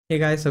Hey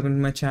guys, welcome to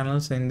my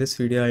channel. So in this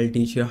video, I'll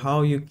teach you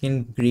how you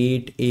can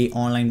create a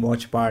online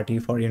watch party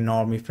for your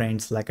normie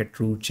friends like a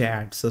true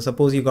chat. So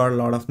suppose you got a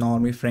lot of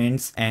normie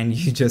friends and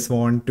you just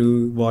want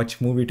to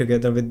watch movie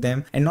together with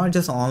them, and not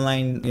just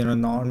online,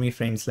 normie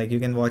friends. Like you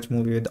can watch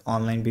movie with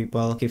online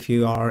people if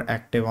you are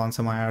active on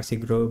some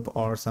IRC group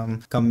or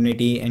some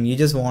community and you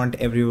just want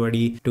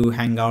everybody to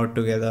hang out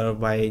together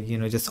by,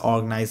 just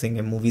organizing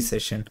a movie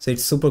session. So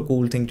it's super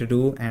cool thing to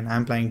do and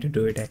I'm planning to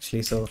do it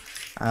actually. So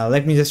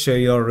let me just show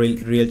you a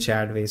real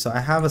chat way. So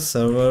I have a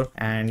server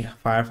and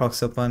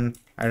Firefox open.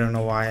 I don't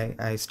know why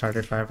I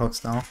started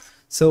Firefox now.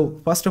 So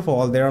first of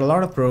all, there are a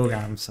lot of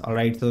programs. All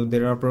right, so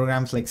there are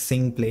programs like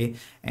SingPlay,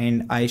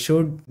 and I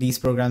showed these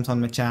programs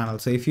on my channel.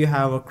 So if you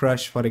have a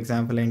crush, for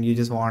example, and you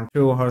just want to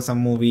show her some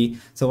movie,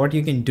 so what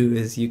you can do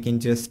is you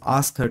can just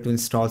ask her to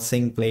install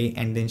SingPlay,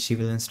 and then she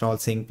will install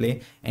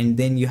SingPlay, and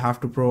then you have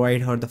to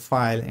provide her the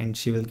file and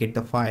she will get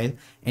the file,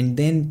 and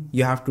then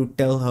you have to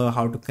tell her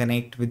how to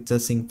connect with the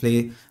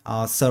SingPlay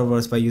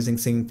servers by using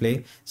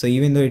SingPlay. So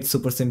even though it's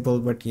super simple,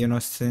 but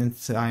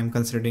since I'm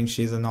considering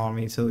she's a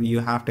normie, so you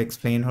have to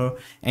explain her,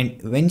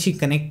 and when she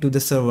connect to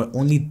the server,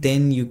 only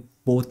then you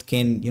both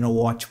can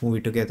watch movie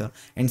together.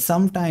 And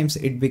sometimes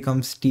it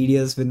becomes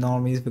tedious with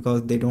normies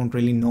because they don't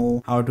really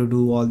know how to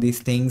do all these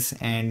things,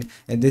 and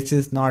this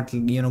is not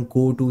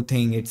go-to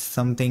thing. It's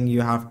something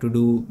you have to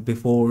do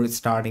before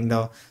starting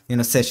the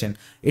session.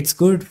 It's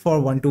good for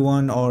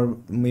one-to-one or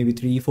maybe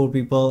 3-4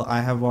 people. I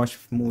have watched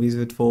movies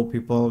with 4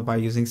 people by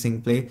using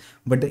SingPlay,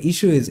 but the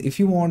issue is if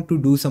you want to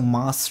do some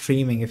mass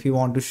streaming, if you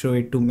want to show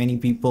it to many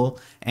people,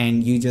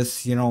 and you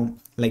just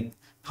like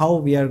how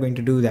we are going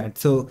to do that.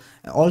 So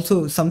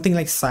also something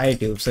like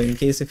SciTube. So in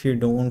case if you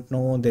don't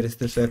know, there is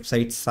this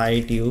website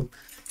SciTube.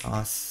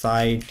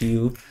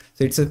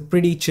 So it's a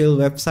pretty chill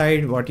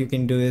website. What you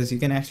can do is you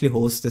can actually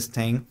host this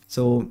thing,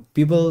 so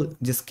people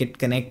just get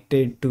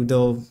connected to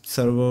the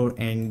server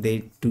and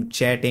they do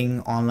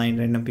chatting online.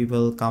 Random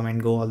people come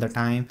and go all the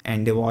time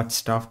and they watch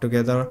stuff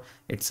together.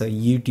 It's a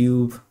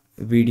YouTube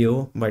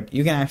video, but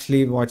you can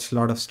actually watch a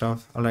lot of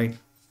stuff. All right,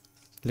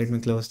 let me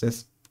close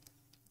this.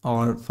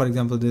 Or for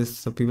example this,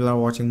 so people are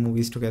watching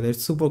movies together.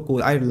 It's super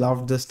cool. I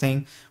love this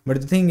thing,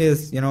 but the thing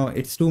is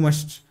it's too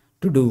much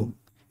to do.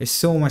 It's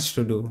so much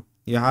to do.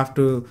 You have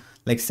to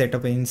like set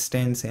up an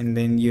instance and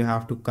then you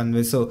have to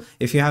convince. So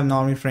if you have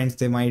normie friends,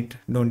 they might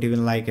don't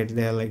even like it.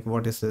 They're like,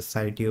 what is this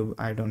SciTube?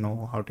 I don't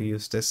know how to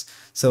use this.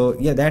 So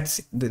yeah,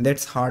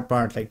 that's hard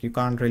part. Like you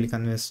can't really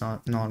convince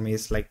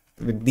normies like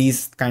with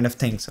these kind of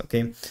things.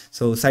 Okay,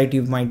 so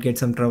SciTube might get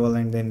some trouble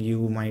and then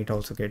you might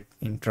also get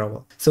in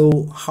trouble.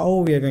 So how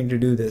we are going to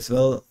do this?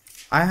 Well,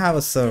 I have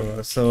a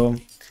server, so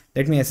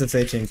let me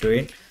SSH into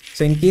it.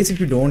 So in case if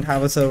you don't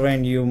have a server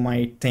and you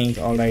might think,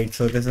 all right,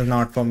 so this is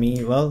not for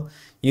me, well,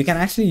 you can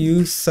actually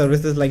use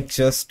services like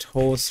Just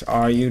Host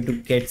RU to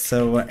get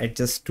server at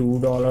just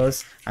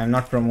 $2. I'm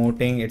not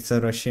promoting. It's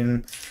a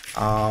Russian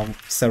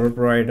server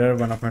provider.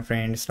 One of my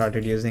friends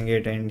started using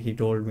it and he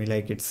told me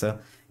like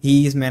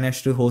he's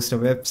managed to host a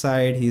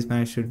website, he's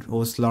managed to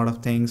host a lot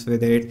of things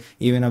with it,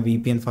 even a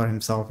VPN for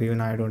himself.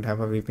 Even I don't have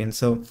a VPN.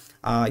 So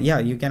yeah,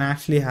 you can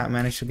actually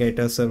manage to get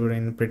a server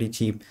in pretty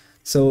cheap.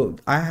 So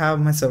I have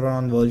my server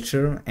on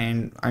Vulture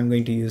and I'm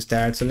going to use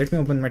that. So let me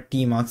open my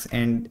tmux,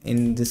 and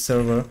in this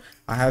server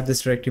I have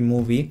this directory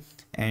movie,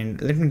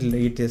 and let me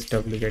delete this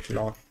wget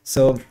log.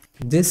 So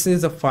this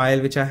is a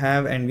file which I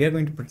have and we are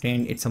going to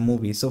pretend it's a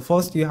movie. So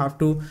first you have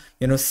to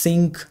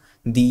sync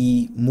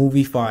the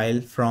movie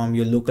file from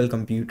your local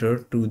computer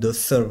to the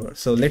server.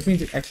 So let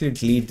me actually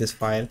delete this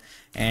file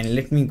and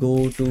let me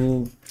go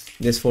to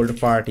this folder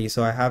party.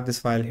 So I have this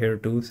file here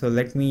too. So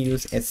let me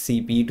use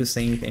scp to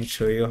sync and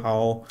show you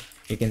how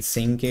you can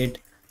sync it.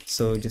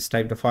 So just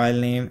type the file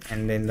name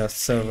and then the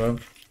server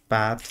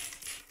path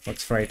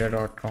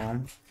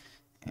foxwriter.com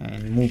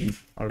and movie.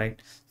 All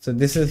right, so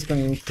this is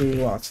going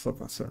to ask for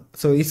password.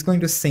 So it's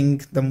going to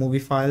sync the movie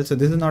file. So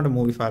this is not a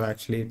movie file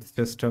actually, it's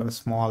just a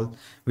small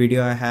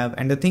video I have.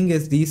 And the thing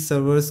is, these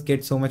servers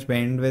get so much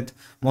bandwidth,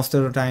 most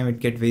of the time it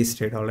get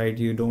wasted. All right,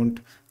 you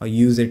don't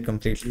use it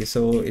completely,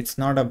 so it's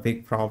not a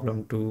big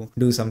problem to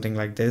do something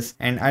like this.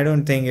 And I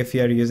don't think if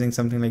you are using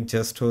something like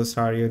Just Host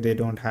RU, they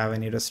don't have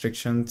any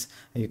restrictions.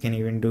 You can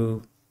even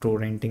do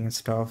torrenting and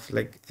stuff.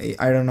 Like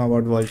I don't know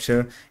about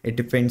Vulture, it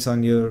depends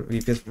on your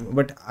VPS,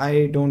 but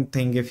I don't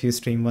think if you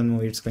stream one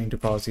movie it's going to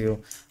cause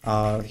you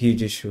a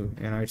huge issue.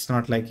 It's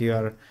not like you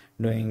are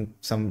doing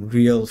some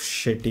real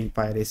shitty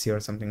piracy or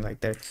something like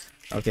that.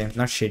 Okay,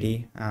 not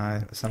shitty,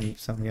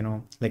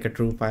 some like a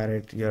true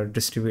pirate, you're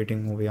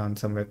distributing movie on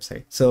some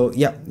website. So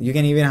yeah, you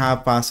can even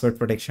have password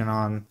protection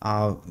on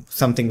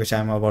something which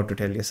I'm about to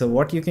tell you. So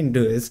what you can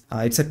do is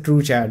it's a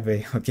true chat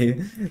way.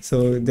 Okay,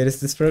 so there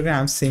is this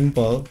program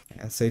Simple.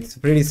 So it's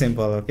pretty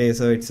simple. Okay,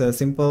 so it's a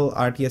simple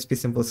RTSP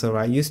simple server.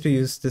 I used to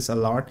use this a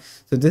lot.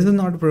 So this is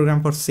not a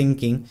program for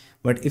syncing,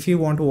 but if you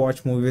want to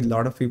watch movie with a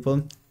lot of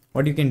people,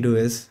 what you can do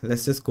is,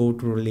 let's just go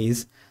to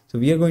release. So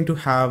we are going to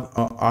have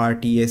a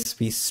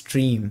RTSP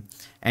stream,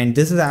 and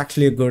this is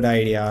actually a good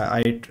idea.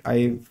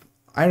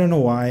 I don't know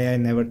why I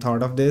never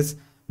thought of this,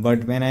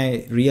 But when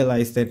I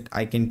realized that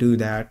I can do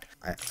that,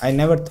 I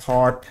never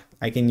thought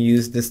I can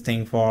use this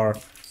thing for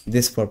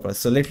this purpose.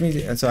 So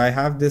so I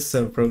have this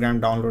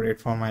program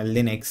downloaded for my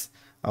Linux.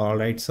 All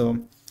right, so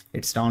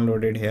it's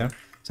downloaded here.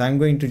 So I'm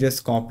going to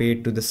just copy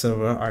it to the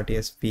server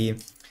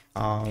RTSP.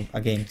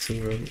 Again,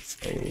 server.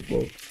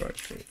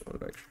 All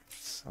right.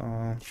 So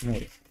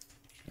more.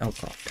 Oh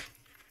god,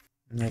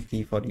 no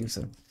P for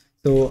user.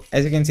 So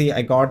as you can see,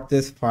 I got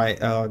this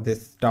file,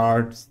 this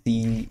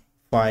 .c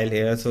file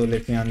here. So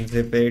let me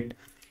unzip it.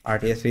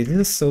 RTSP. This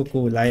is so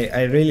cool.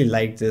 I really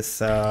like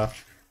this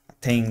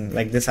thing,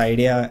 like this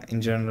idea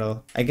in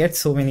general. I get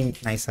so many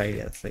nice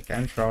ideas. Like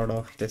I'm proud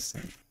of this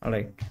thing. All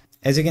right.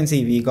 As you can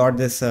see, we got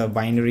this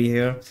binary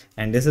here,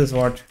 and this is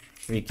what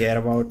we care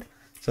about.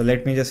 So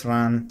let me just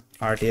run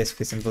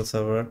RTSP simple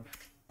server,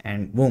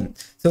 and boom.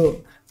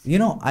 So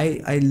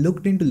I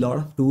looked into a lot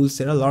of tools.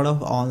 There are a lot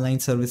of online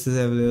services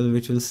available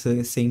which will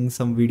sing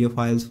some video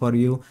files for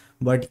you,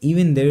 but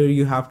even there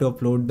you have to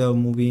upload the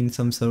movie in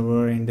some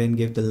server and then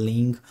give the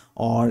link.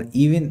 Or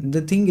even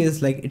the thing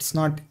is, like, it's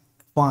not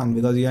fun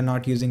because you are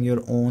not using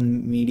your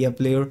own media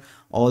player.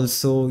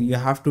 Also, you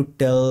have to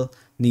tell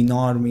the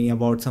normie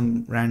about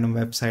some random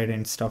website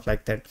and stuff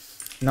like that.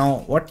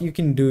 Now what you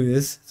can do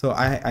is, so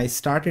I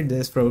started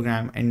this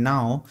program and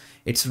now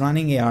it's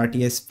running a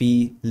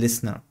RTSP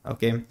listener.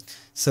 Okay,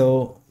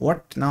 so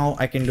what now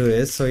I can do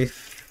is, so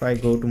if I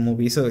go to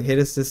movie, so here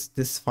is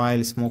this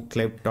file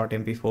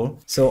smokeclip.mp4.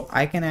 So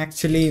I can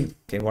actually,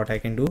 okay, what I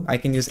can do, I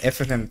can use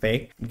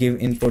ffmpeg, give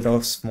input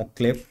of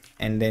smokeclip,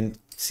 and then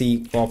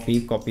C copy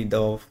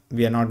the,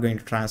 we are not going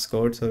to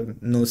transcode, so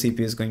no CPU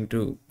is going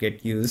to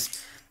get used.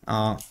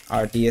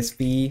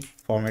 RTSP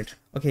format.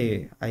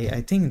 Okay,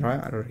 I think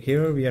right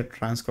here we are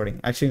transcoding.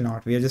 Actually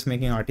not, we are just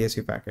making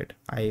RTSP packet,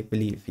 I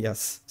believe.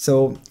 Yes.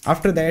 So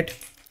after that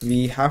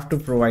we have to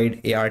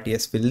provide a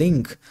RTSP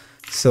link,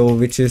 so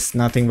which is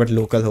nothing but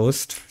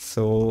localhost.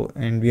 So,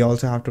 and we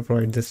also have to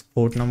provide this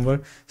port number.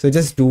 So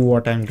just do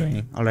what I'm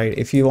doing. All right,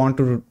 if you want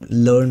to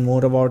learn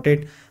more about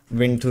it,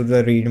 went to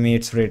the readme,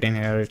 it's written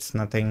here. It's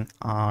nothing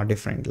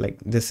different. Like,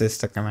 this is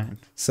the command.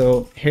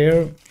 So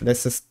here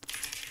let's just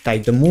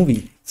type the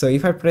movie. So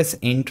if I press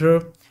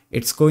enter,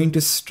 it's going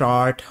to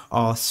start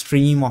a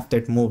stream of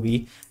that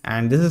movie,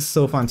 and this is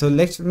so fun. So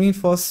let me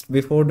first,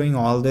 before doing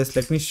all this,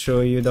 let me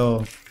show you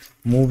the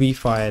movie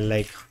file,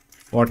 like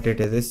what it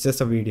is. It's just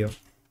a video.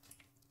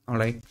 All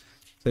right,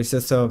 so it's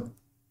just a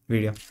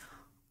video.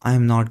 I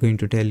am not going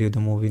to tell you the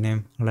movie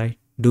name. All right,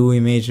 do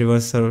image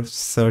reverse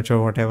search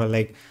or whatever.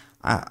 Like,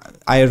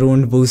 I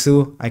ruined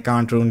Busu, I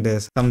can't ruin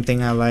this.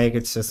 Something I like,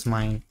 it's just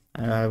mine.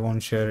 I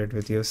won't share it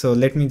with you. So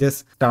let me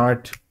just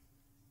start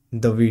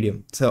the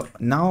video. So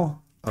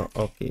now, oh,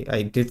 okay,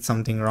 I did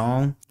something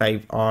wrong.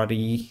 Type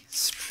re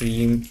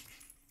stream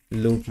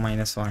loop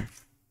 -1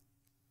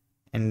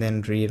 and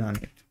then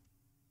rerun it.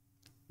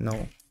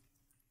 No,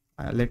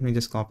 let me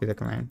just copy the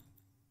command.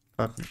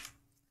 Fuck me.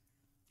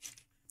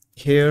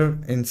 Here,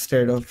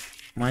 instead of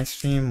my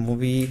stream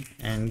movie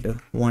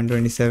and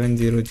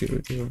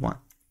 127.0.0.0.1,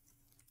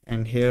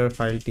 and here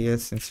file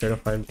ts, instead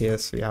of file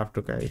ts we have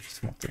to type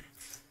smoking.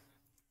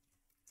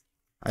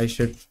 I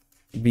should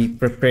be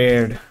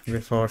prepared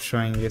before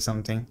showing you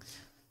something.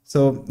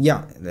 So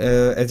yeah,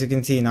 as you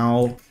can see,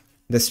 now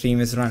the stream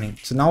is running.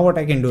 So now what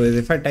I can do is,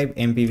 if I type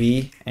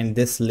mpv and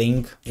this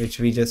link which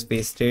we just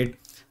pasted,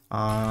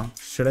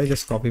 should I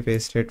just copy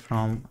paste it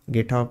from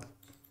GitHub?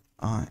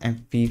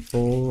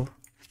 mp4.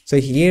 So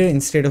here,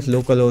 instead of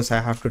localhost,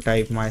 I have to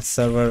type my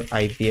server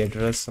IP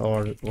address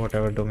or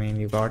whatever domain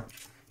you got,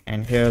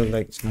 and here,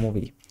 like,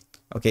 movie.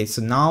 Okay,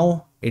 so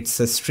now it's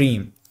a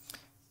stream.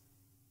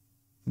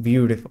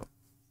 Beautiful.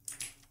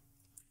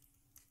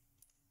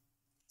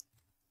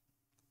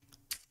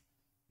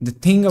 The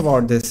thing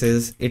about this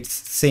is it's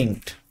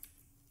synced.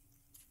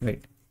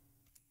 Wait.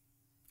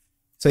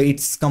 So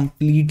it's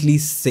completely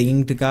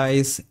synced,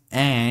 guys,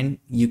 and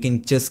you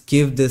can just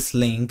give this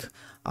link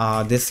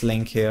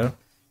here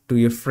to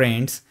your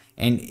friends,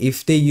 and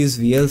if they use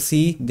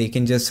VLC, they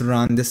can just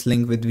run this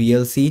link with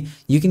VLC.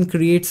 You can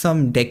create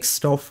some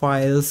desktop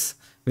files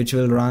which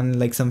will run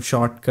like some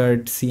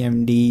shortcut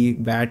CMD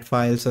bat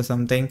files or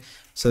something,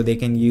 so they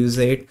can use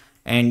it.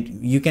 And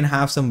you can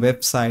have some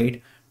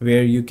website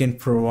where you can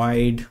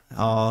provide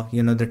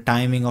the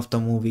timing of the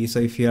movie. So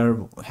if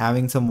you're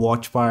having some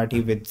watch party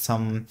with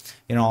some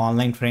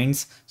online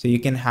friends, so you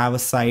can have a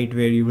site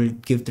where you will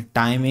give the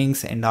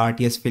timings and the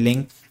RTSP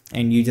link,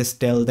 and you just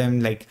tell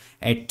them, like,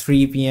 at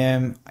 3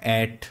 p.m.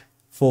 at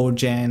 4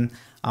 Jan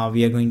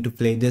we are going to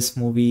play this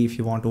movie. If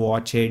you want to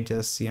watch it,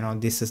 just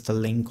this is the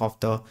link of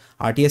the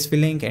RTSP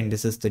link, and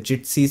this is the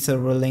Jitsi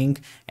server link,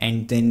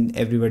 and then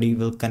everybody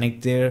will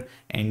connect there,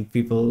 and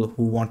people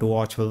who want to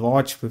watch will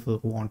watch, people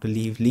who want to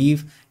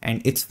leave, and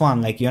it's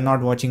fun. Like, you're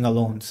not watching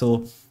alone.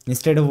 So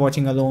instead of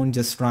watching alone,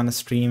 just run a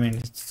stream, and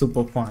it's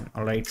super fun.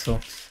 All right, so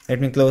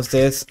let me close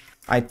this.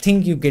 I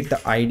think you get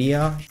the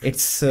idea.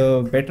 It's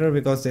better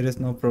because there is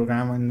no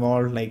program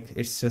involved. Like,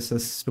 it's just a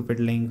stupid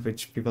link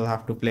which people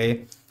have to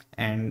play.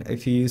 And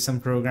if you use some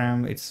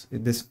program, it's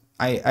this,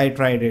 I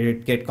tried it.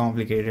 It get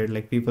complicated.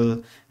 Like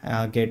people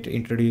get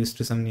introduced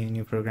to some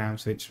new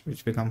programs which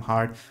become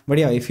hard. But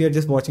yeah, if you're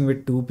just watching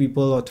with 2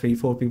 people or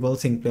 3-4 people,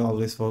 SyncPlay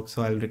always works.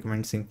 So I'll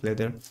recommend SyncPlay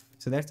there.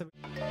 So that's a